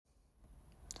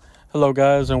Hello,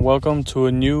 guys, and welcome to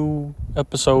a new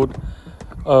episode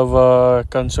of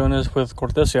Canciones with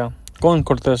Cortesia. Con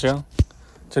Cortesia.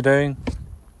 Today,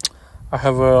 I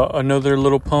have another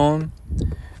little poem,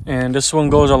 and this one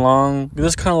goes along. This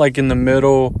is kind of like in the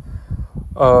middle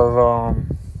of,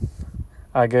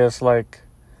 I guess, like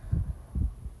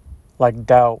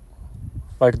doubt.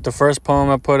 Like the first poem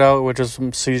I put out, which is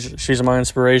She's My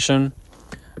Inspiration.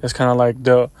 It's kind of like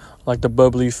the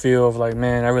bubbly feel of like,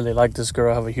 man, I really like this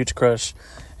girl. I have a huge crush.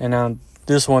 And now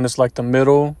this one is like the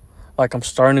middle. Like I'm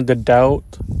starting to doubt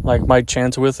like my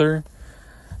chance with her.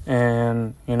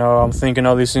 And, I'm thinking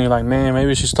all these things like, man,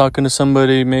 maybe she's talking to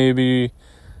somebody. Maybe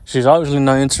she's obviously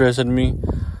not interested in me.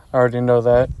 I already know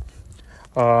that.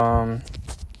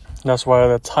 That's why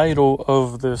the title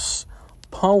of this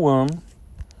poem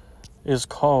is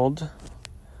called,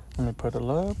 let me put it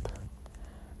up.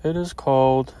 It is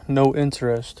called No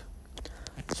Interest.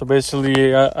 So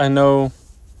basically, I know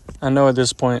at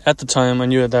this point, at the time, I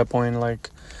knew at that point, like,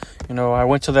 I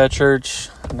went to that church,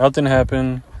 nothing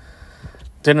happened,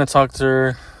 didn't talk to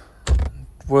her,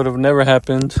 would have never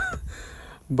happened.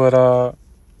 But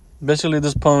basically,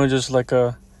 this poem is just like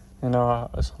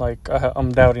it's like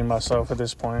I'm doubting myself at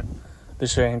this point.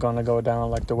 This shit ain't gonna go down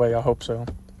like the way I hope so.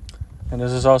 And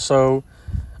this is also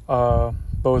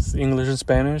both English and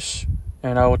Spanish.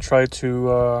 And I will try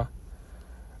to,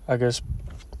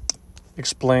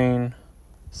 explain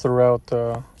throughout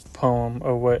the poem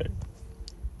of what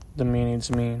the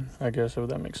meanings mean, I guess, if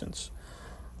that makes sense.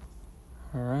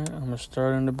 Alright, I'm going to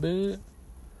start in a bit.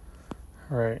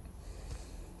 Alright.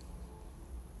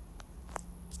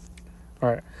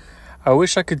 I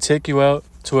wish I could take you out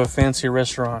to a fancy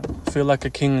restaurant. Feel like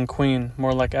a king and queen,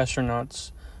 more like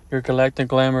astronauts. Your galactic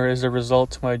glamour is the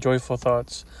result to my joyful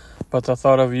thoughts. But the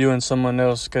thought of you and someone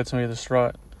else gets me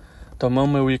distraught. The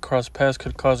moment we cross paths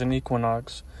could cause an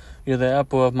equinox. You're the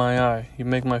apple of my eye. You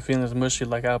make my feelings mushy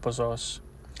like applesauce.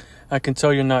 I can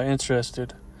tell you're not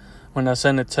interested. When I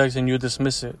send a text and you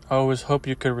dismiss it, I always hope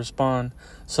you could respond.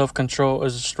 Self-control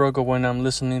is a struggle when I'm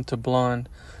listening to Blonde.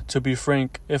 To be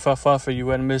frank, if I fought for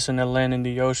you, I'd missing a land in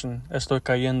the ocean. Estoy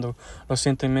cayendo. Los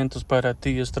sentimientos para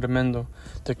ti es tremendo.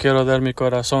 Te quiero dar mi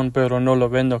corazón, pero no lo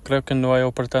vendo. Creo que no hay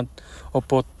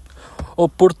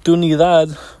oportunidad.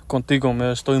 Contigo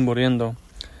me estoy muriendo.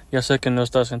 Ya sé que no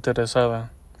estás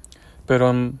interesada.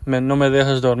 Pero no me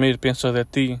dejas dormir, pienso de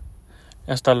ti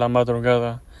hasta la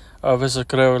madrugada. A veces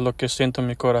creo lo que siento en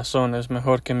mi corazón es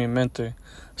mejor que mi mente.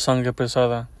 Sangre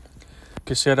pesada.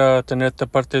 Quisiera tenerte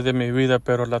parte de mi vida,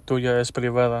 pero la tuya es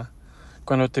privada.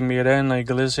 Cuando te miré en la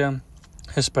iglesia,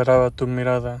 esperaba tu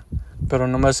mirada, pero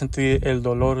no me sentí el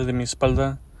dolor de mi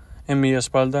espalda, en mi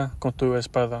espalda con tu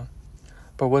espada.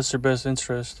 But what's your best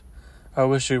interest? I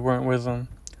wish you weren't with them.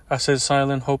 I said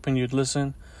silent, hoping you'd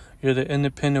listen. You're the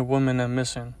independent woman I'm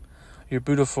missing. Your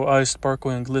beautiful eyes sparkle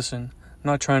and glisten.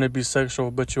 Not trying to be sexual,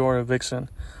 but you are a vixen.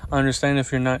 I understand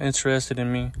if you're not interested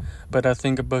in me, but I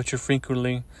think about you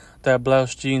frequently. That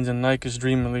blouse, jeans, and Nikes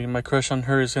dreamily. My crush on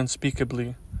her is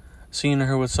unspeakably. Seeing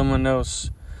her with someone else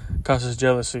causes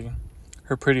jealousy.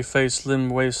 Her pretty face, slim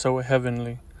waist, so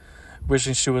heavenly.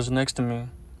 Wishing she was next to me,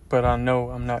 but I know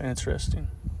I'm not interested.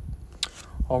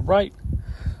 Alright,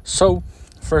 so,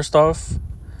 first off,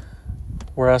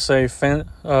 where I say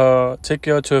take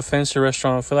you out to a fancy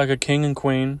restaurant, feel like a king and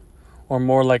queen, or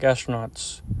more like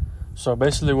astronauts. So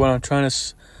basically what I'm trying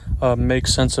to make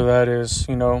sense of that is,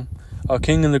 a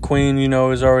king and the queen,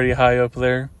 is already high up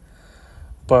there.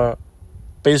 But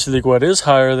basically what is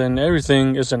higher than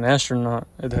everything is an astronaut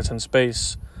that's in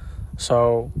space.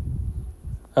 So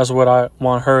that's what I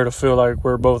want her to feel like,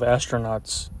 we're both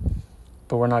astronauts.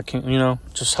 But we're not king,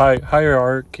 just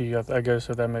hierarchy, I guess,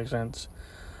 if that makes sense.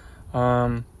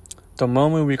 The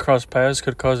moment we cross paths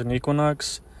could cause an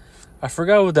equinox. I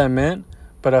forgot what that meant,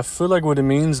 but I feel like what it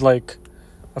means, like,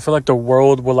 I feel like the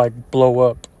world will, like, blow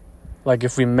up. Like,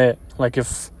 if we met. Like,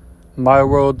 if my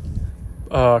world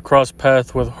crossed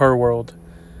paths with her world.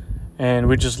 And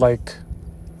we just, like,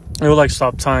 it would, like,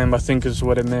 stop time, I think is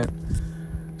what it meant.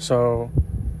 So,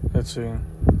 let's see.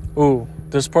 Ooh,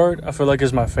 this part, I feel like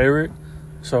is my favorite.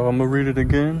 So, I'm going to read it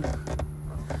again.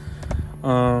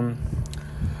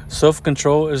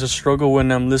 Self-control is a struggle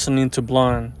when I'm listening to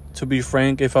Blonde. To be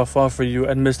frank, if I fought for you,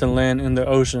 I'd miss the land in the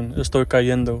ocean. Estoy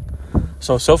cayendo.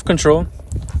 So, Self-Control,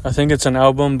 I think it's an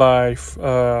album by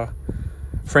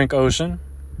Frank Ocean.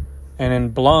 And in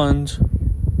Blonde,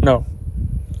 no.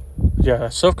 Yeah,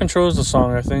 Self-Control is the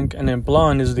song, I think. And then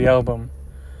Blonde is the album.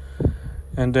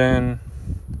 And then,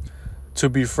 to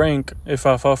be frank, if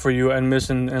I fought for you, I'd miss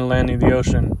and land in the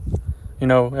ocean.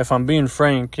 If I'm being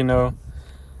frank, I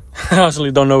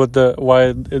honestly don't know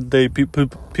why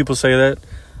people say that.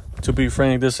 to be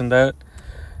frank, this and that.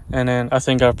 And then I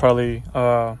think I probably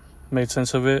made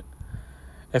sense of it.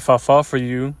 If I fall for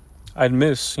you, I'd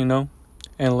miss, and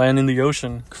land in the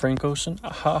ocean. Frank Ocean.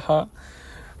 Ha ha.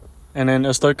 And then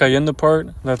Estoy Cayendo part,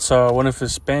 that's one of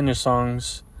his Spanish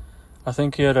songs. I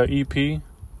think he had an EP.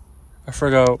 I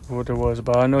forgot what it was,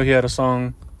 but I know he had a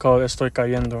song called Estoy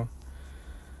Cayendo.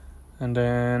 And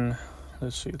then,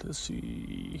 let's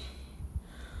see.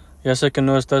 Ya sé que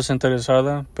no estás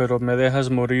interesada, pero me dejas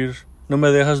morir. No me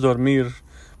dejas dormir.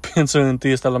 Pienso en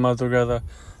ti hasta la madrugada.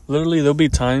 Literally, there'll be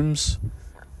times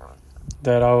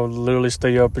that I'll literally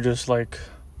stay up just like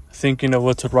thinking of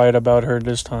what to write about her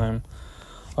this time.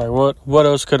 Like, what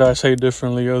else could I say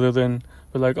differently other than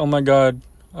be like, oh my God,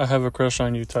 I have a crush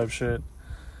on you type shit.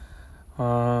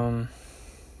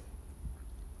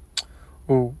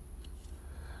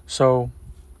 So,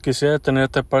 quisiera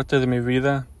tenerte parte de mi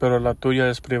vida, pero la tuya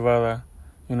es privada.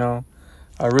 I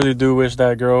really do wish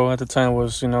that girl at the time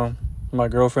was, my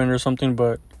girlfriend or something,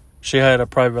 but she had a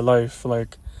private life.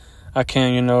 Like, I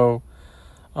can't,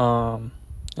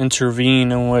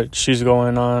 intervene in what she's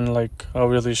going on. Like,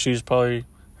 obviously she's probably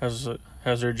has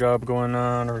her job going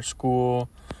on or school.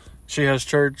 She has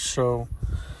church, so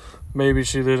maybe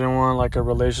she didn't want like a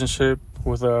relationship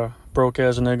with a broke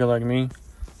ass nigga like me.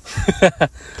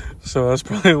 So that's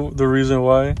probably the reason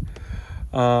why.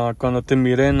 Cuando te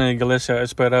miré en la iglesia,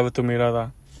 esperaba tu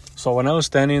mirada. So when I was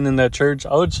standing in that church,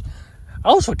 I was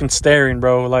fucking staring,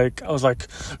 bro. Like, I was like,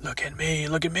 look at me.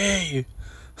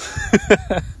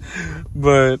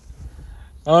 But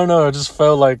I don't know, I just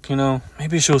felt like,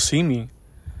 maybe she'll see me.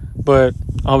 But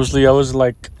obviously I was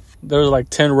like, there was like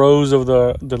 10 rows of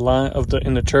the line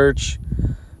in the church.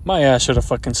 My ass should have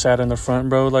fucking sat in the front,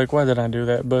 bro. Like, why did I do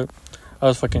that? But I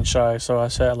was fucking shy, so I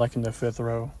sat like in the 5th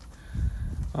row.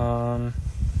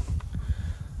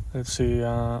 Let's see.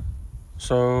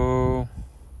 So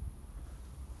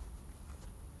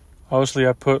obviously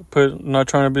I put not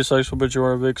trying to be sexual, but you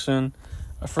are a vixen.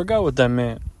 I forgot what that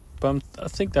meant, but I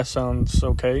think that sounds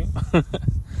okay.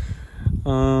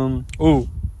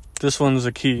 This one's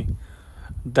a key.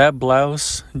 That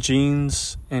blouse,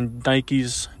 jeans, and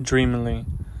Nikes dreamily.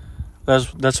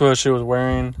 That's what she was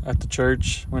wearing at the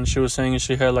church when she was singing.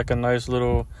 She had like a nice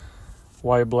little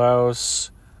white blouse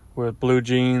with blue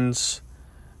jeans,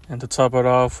 and to top it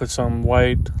off with some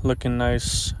white looking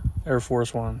nice Air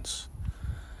Force Ones.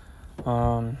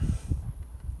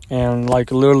 And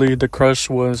like literally the crush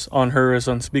was on her as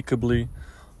unspeakably.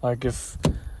 Like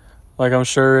I'm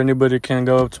sure anybody can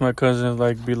go up to my cousin and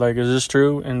like be like, is this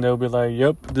true? And they'll be like,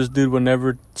 yep, this dude would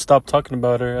never stop talking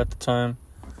about her at the time.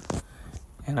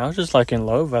 And I was just like in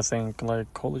love, I think. Like,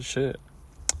 holy shit.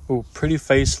 Ooh, pretty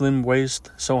face, slim waist,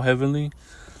 so heavenly.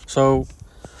 So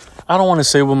I don't want to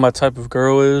say what my type of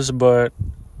girl is, but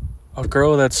a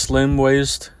girl that's slim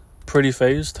waist, pretty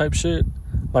face type shit.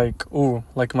 Like,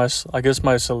 like I guess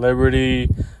my celebrity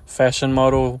fashion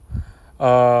model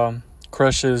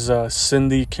crush is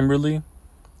Cindy Kimberly.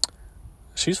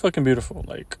 She's fucking beautiful.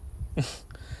 Like,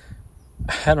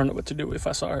 I don't know what to do if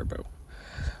I saw her, bro.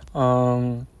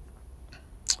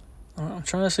 I'm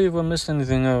trying to see if I missed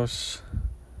anything else.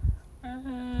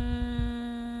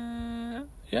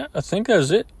 Yeah, I think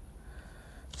that's it.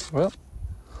 Well,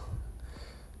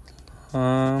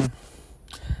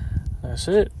 that's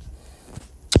it.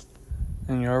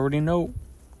 And you already know,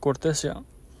 Cortesia.